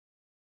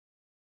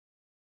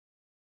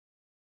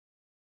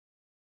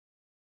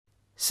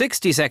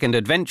60-second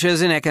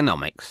adventures in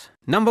economics.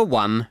 Number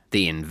 1,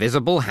 the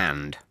invisible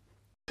hand.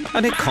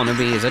 An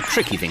economy is a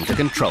tricky thing to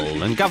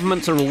control, and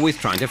governments are always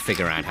trying to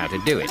figure out how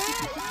to do it.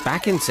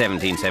 Back in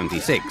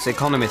 1776,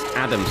 economist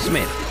Adam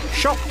Smith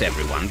shocked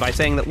everyone by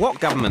saying that what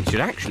governments should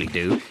actually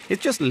do is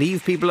just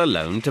leave people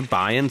alone to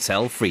buy and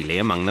sell freely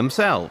among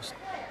themselves.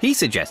 He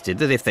suggested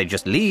that if they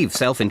just leave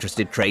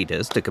self-interested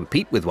traders to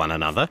compete with one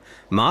another,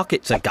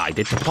 markets are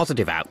guided to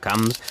positive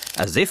outcomes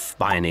as if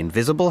by an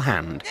invisible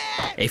hand.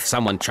 If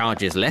someone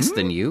charges less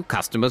than you,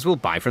 customers will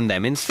buy from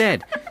them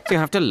instead, so you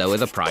have to lower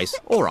the price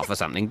or offer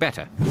something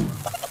better.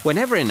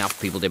 Whenever enough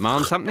people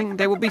demand something,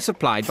 they will be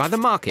supplied by the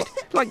market,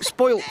 like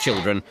spoilt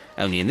children,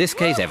 only in this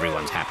case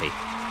everyone's happy.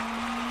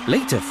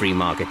 Later free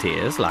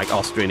marketeers, like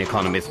Austrian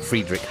economist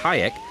Friedrich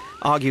Hayek,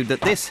 argued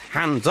that this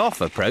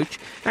hands-off approach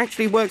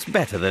actually works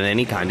better than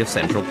any kind of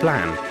central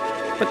plan.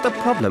 But the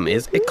problem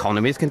is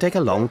economies can take a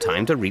long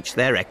time to reach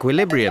their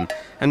equilibrium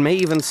and may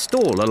even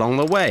stall along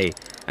the way.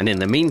 And in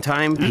the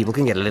meantime, people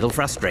can get a little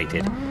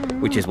frustrated,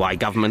 which is why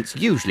governments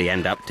usually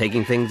end up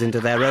taking things into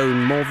their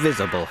own more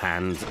visible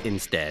hands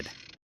instead.